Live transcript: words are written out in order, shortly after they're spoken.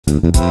Hi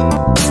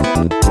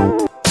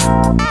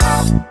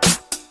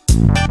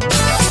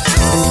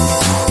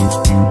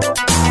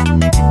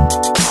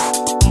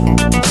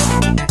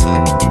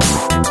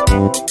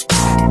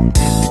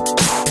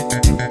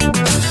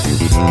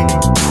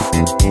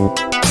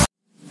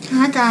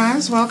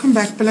guys, welcome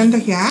back. Belinda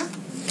here.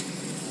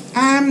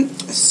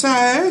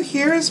 So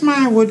here is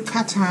my wood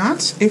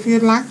cutout. If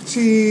you'd like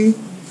to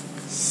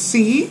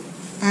see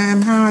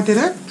how I did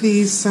it,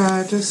 please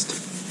just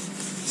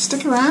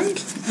stick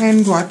around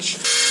and watch.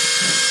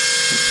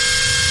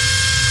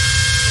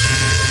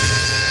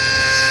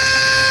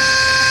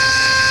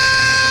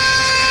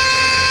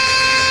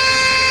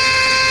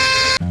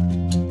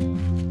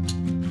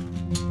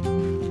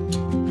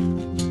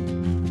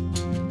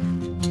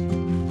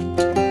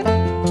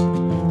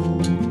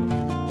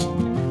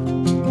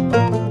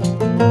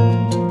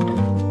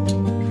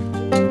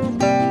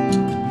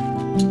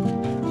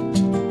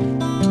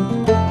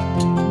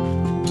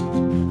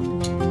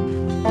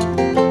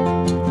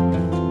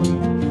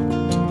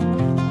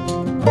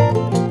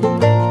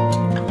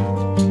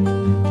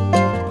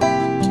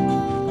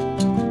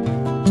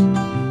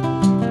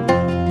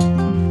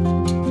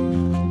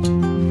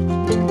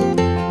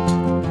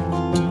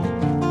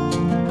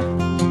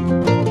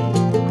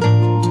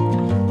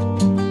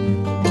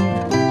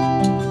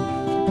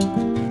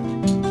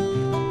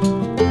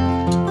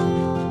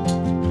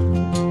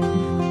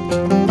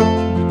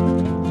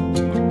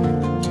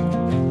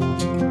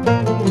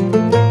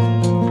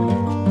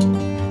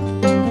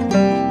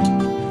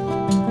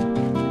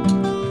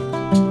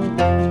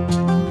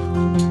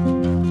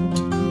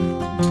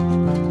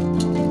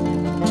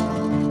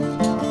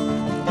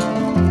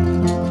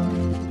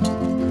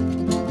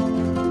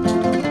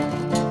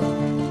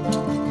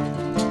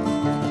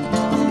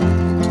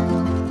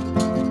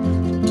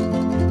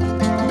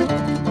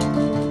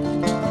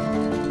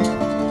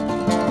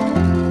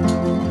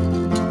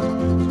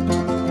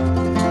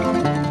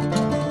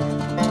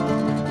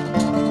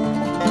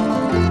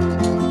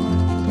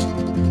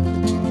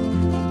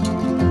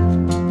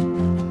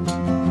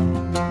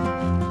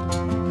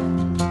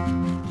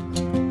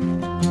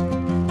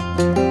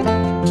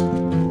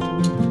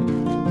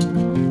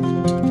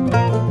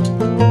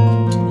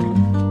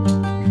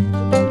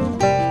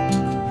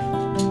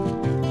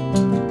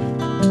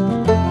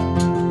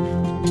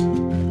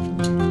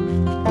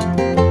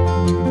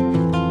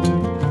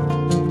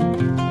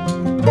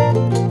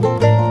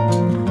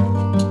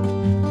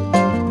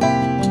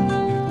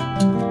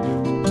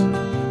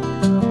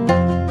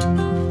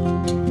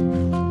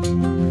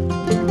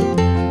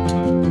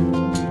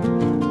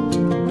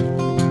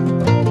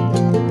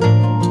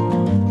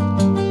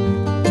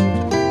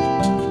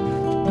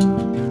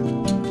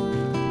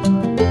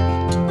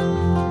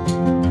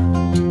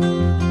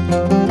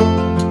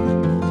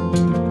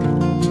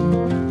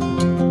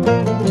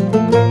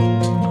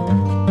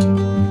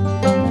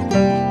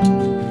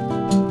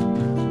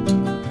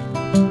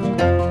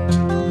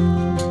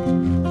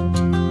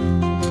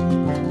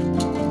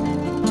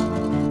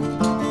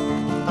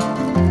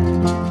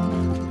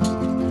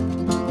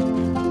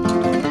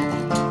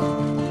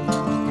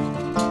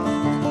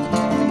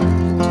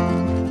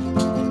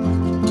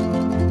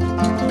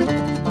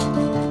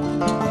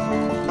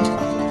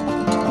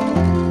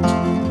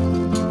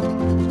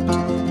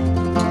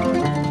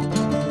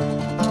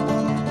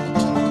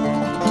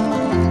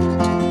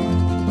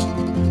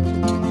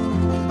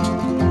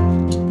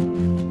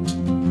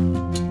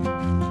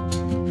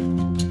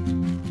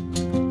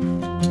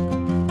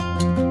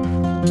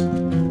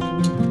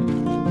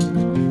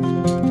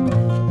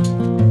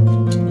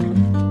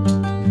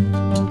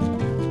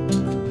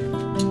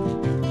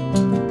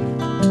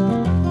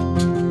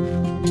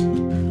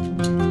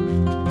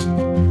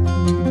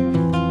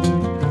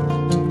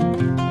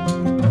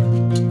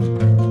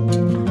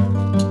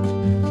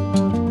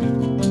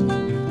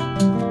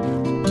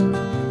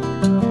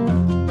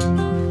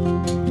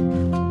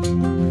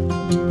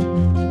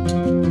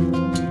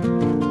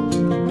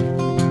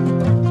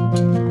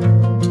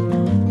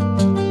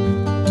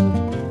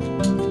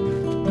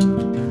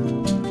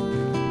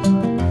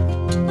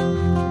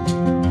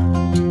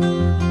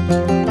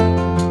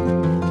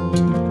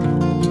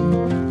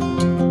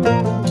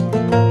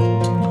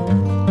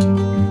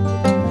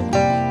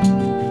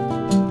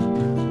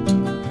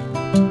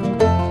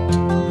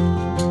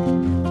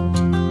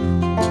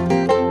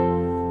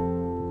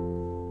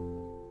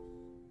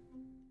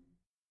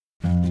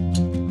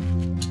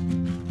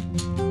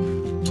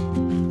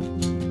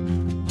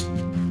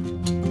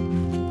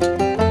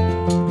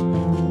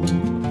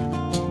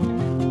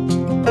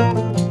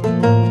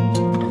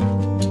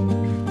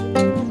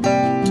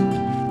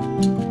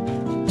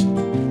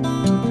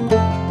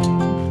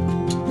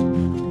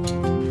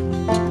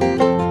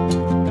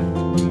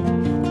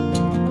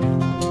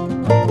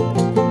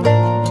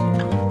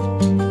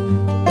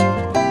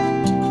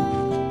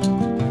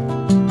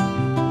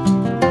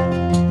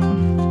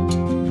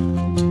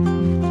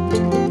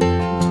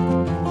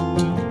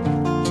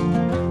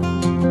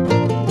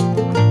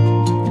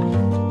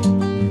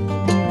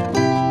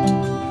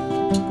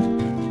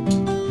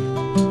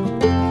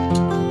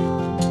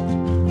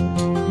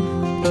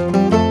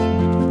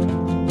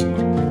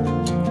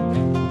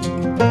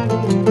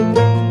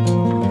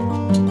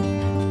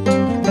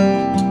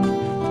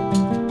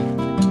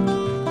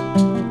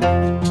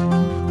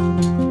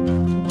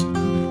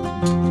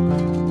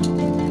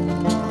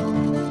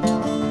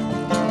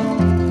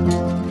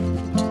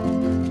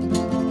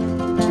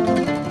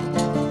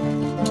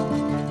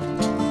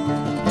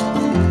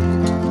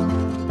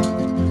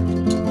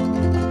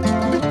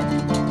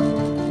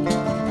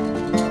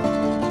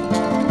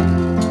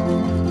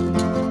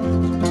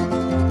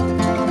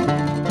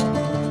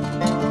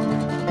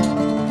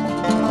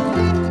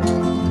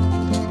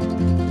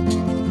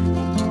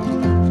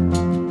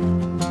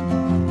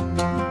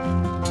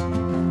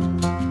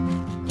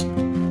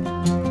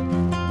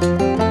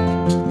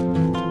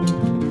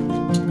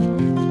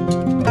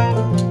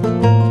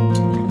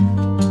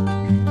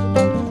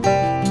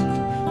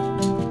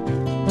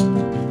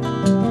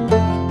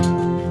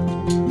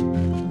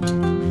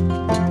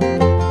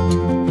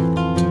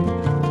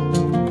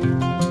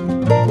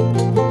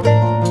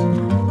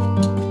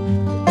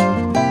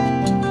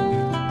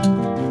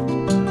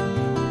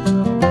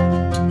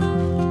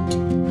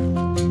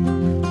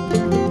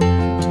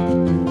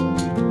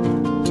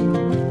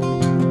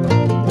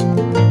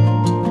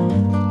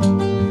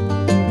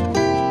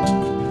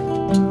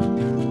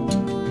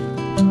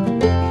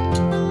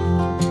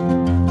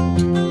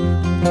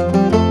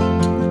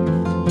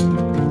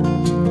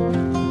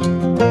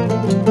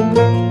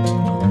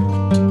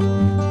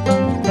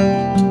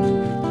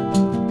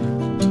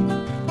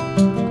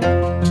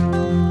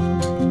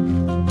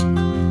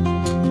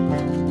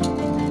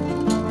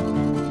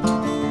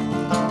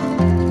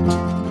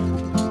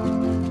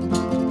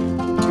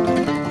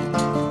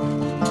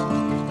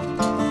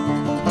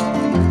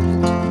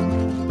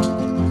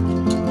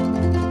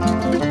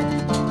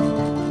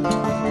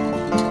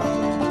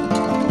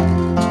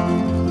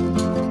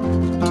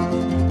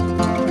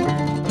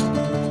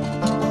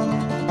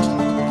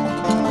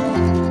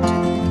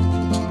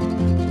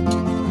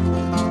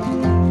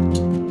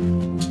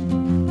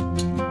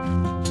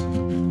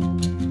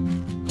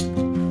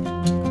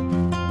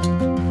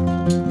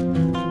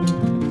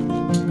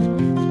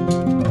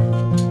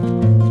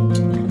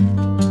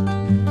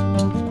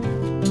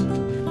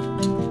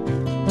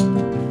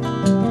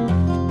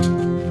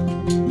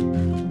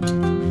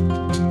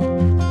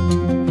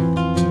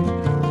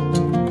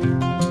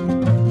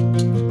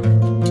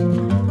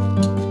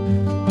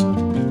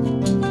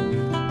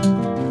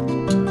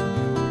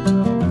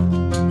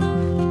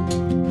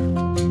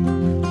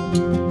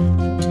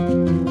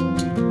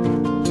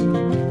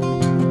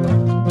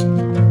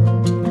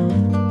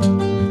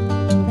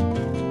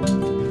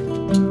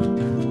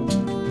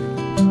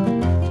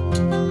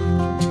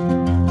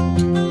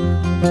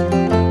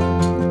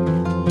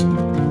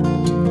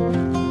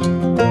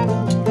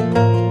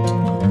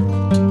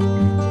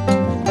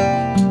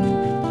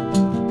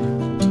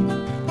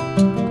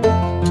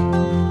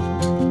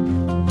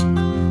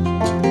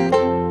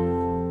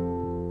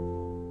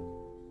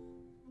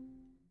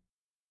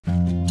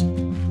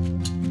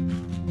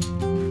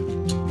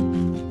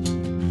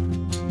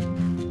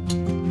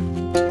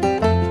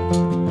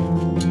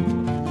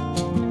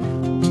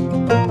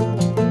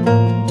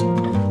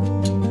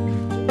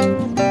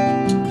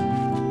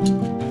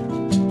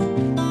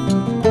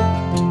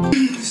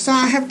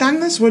 I have done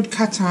this wood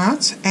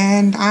cutout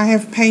and I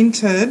have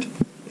painted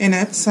in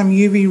it some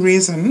UV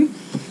resin.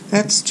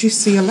 That's to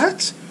seal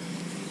it.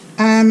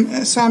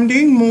 So I'm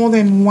doing more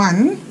than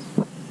one.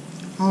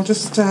 I'll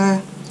just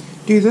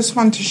do this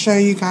one to show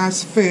you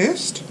guys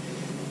first.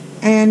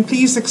 And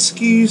please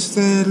excuse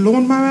the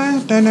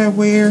lawnmower. Don't know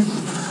where.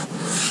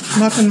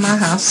 Not in my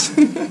house.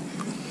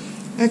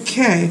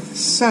 Okay,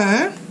 so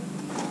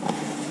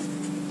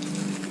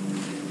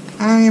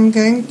I am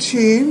going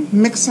to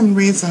mix some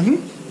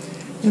resin.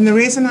 And the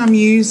resin I'm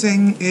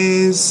using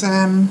is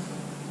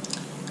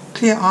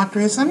clear art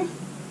resin.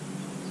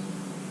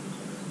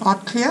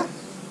 Art clear.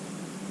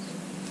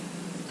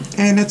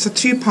 And it's a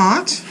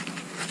 2-part.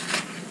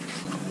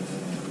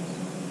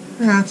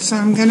 Right, so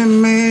I'm going to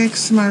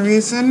mix my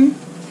resin.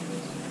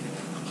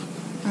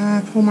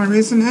 Pour my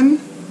resin in.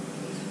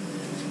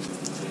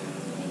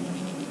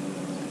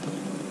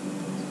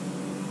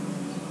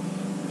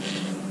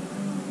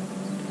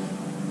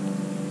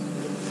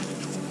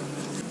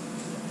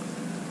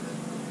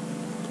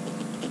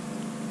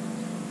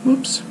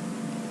 Oops.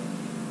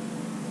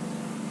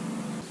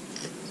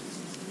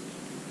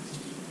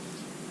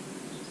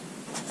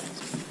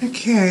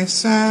 Okay,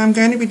 so I'm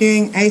going to be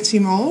doing 80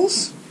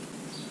 moles.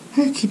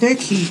 Okie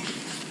dokie.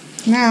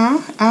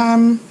 Now,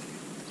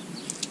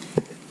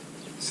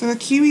 so the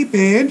kiwi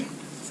bird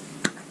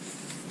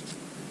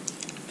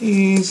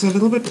is a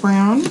little bit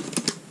brown.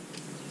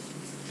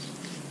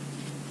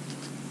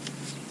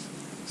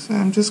 So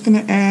I'm just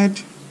going to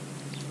add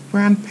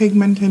brown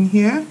pigment in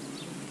here.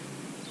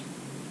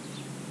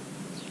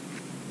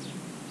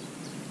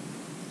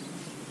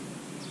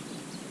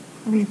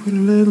 Probably put a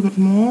little bit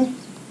more.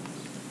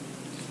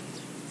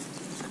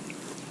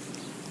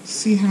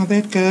 See how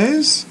that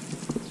goes.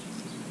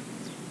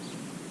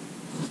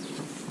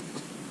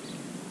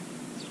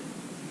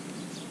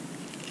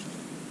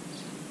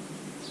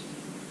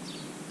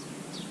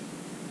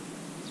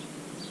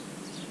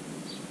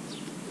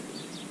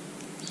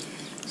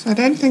 So I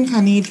don't think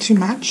I need too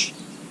much.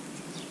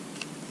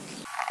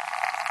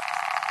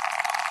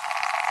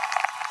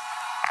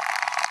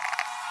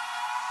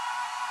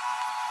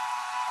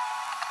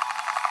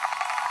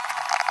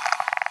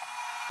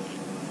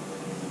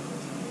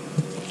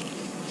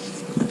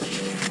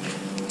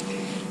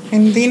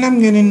 And then I'm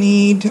going to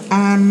need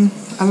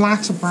a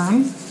lighter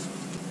brown.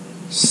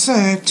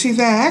 So to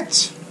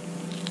that,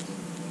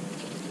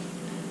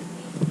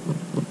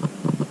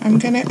 I'm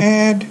going to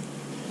add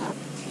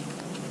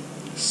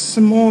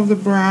some more of the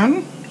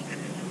brown.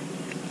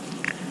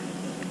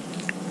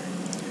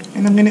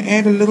 And I'm going to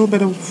add a little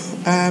bit of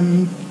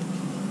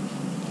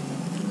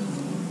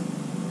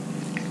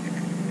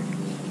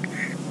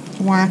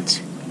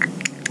white.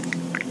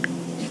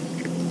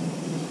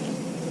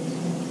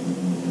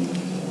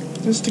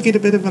 Just to get a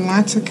bit of a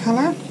lighter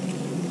color.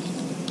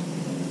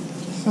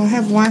 So I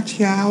have white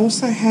here. I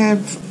also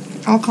have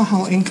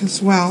alcohol ink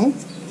as well,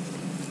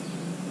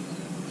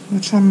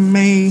 which I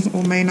may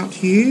or may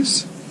not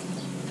use.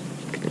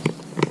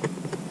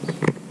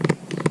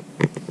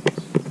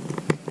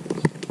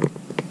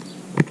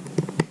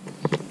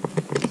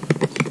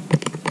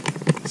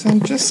 So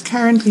I'm just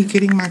currently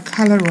getting my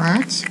color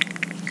right.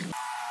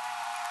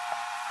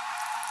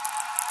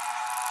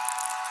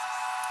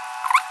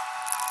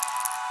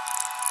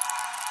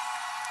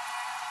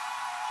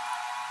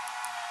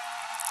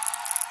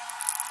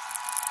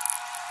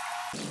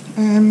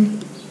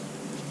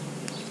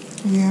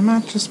 Yeah, I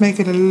might just make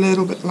it a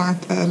little bit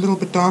light, a little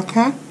bit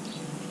darker.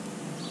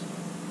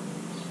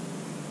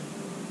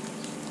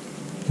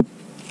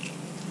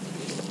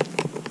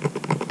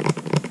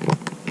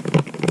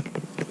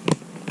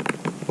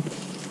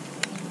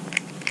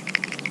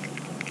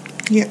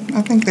 Yeah,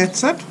 I think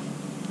that's it.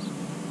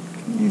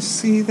 Can you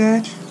see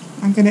that?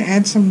 I'm going to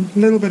add some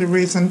little bit of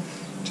resin,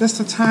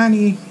 just a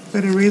tiny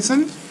bit of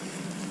resin,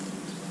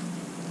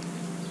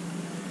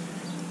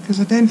 because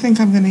I don't think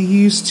I'm going to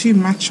use too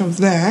much of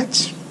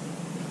that.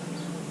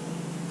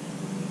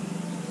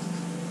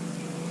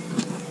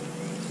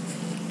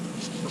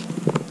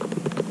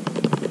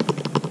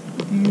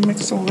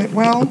 Mix all that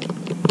well.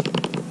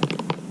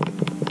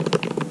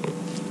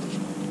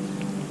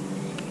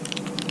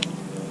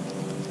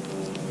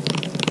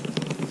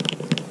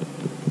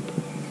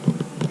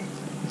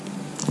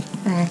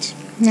 Right,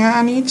 now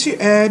I need to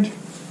add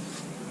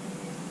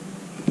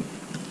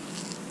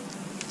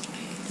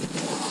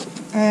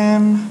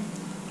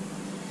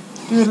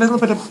do a little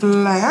bit of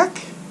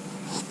black.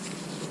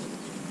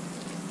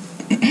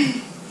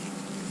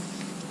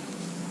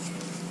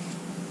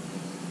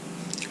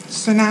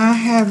 So now I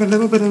have a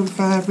little bit of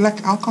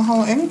black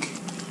alcohol ink.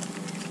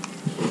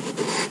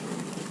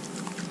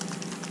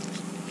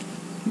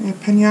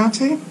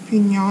 Pinata.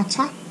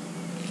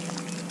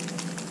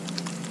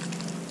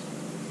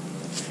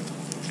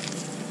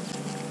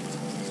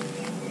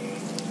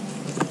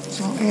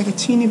 So I'll add a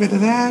teeny bit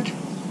of that.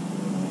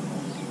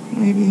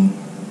 Maybe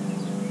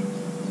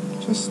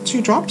just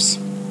 2 drops.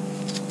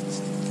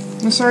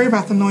 I'm sorry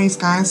about the noise,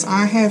 guys.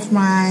 I have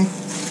my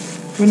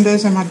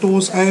windows and my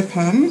doors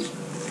open.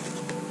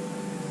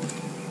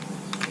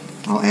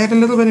 I'll add a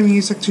little bit of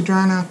music to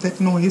drown out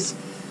that noise.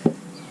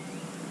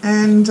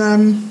 And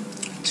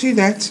to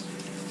that,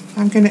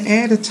 I'm going to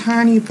add a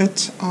tiny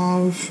bit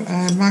of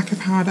mica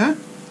powder.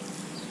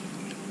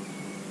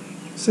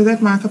 So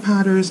that mica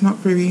powder is not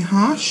very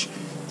harsh.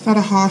 It's not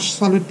a harsh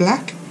solid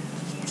black.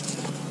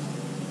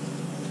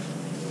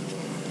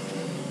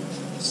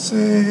 So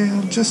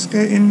I'll just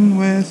go in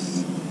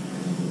with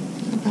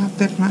about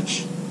that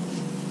much.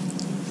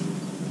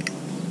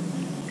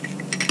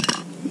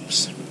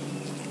 Oops.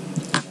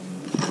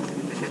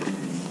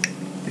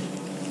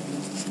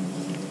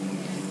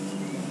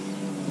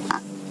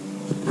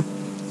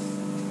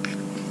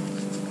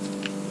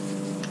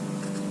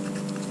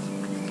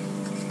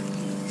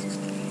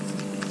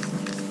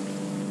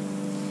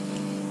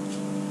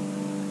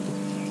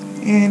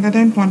 And I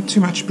don't want too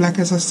much black,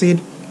 as I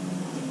said.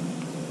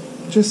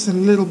 Just a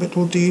little bit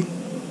will do.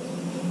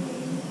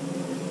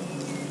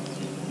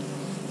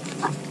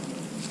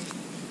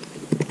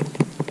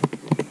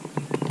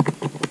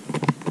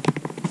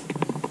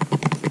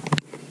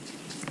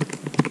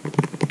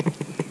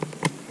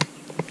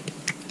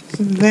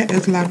 So that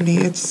is lovely.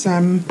 It's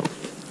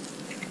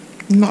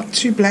not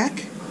too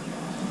black,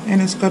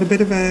 and it's got a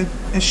bit of a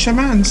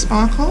shimmer and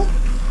sparkle.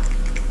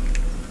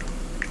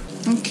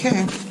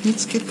 Okay,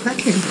 let's get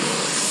cracking.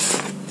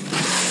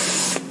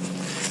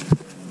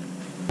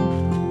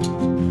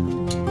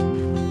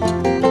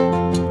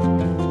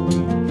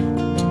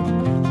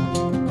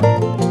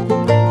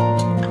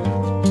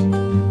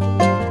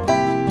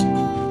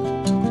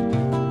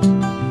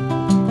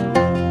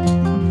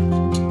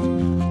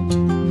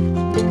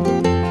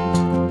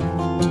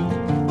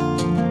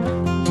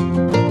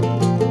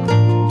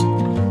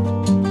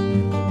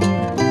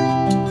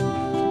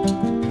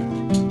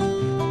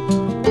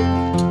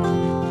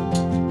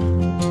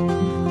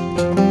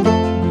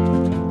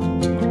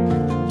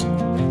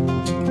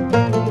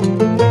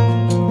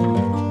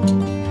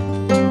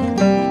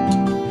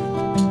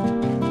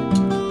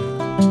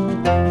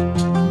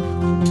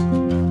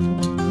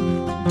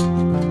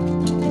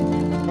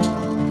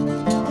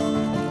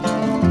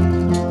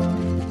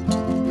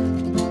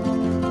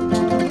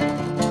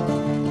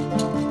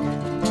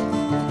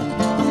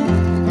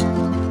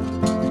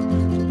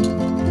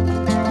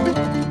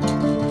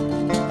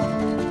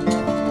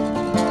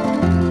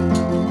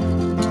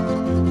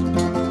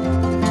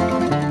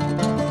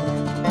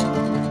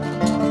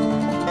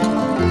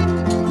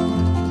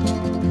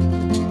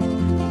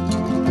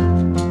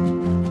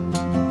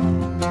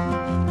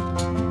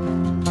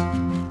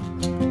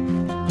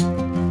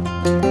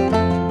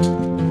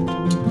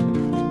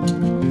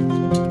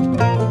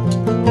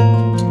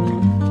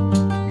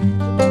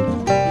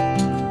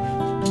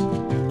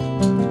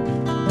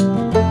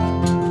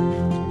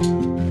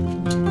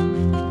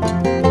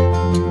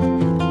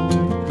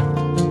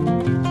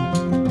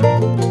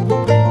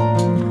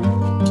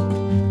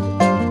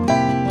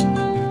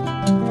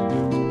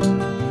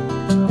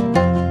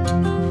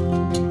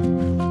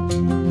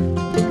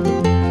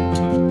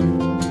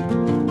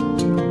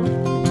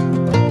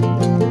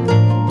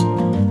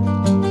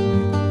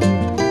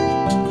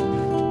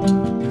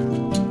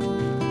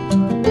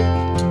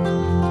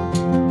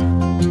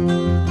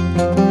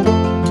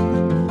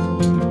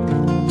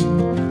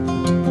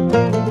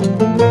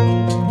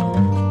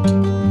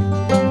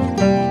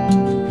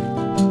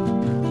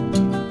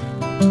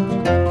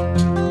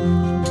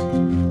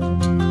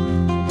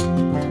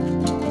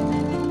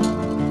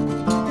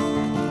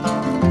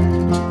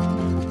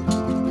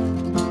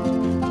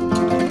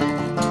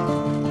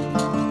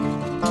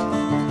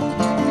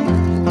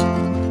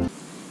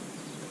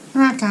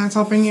 Guys,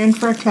 I'll bring you in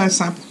for a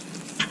close-up.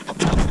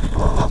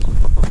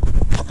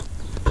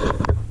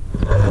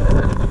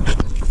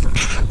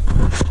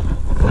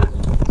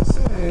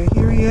 So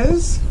here he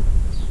is,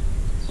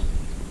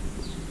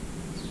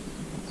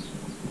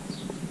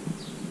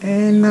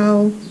 and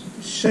I'll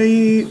show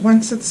you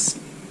once it's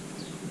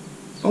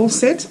all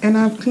set and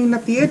I've cleaned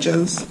up the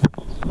edges.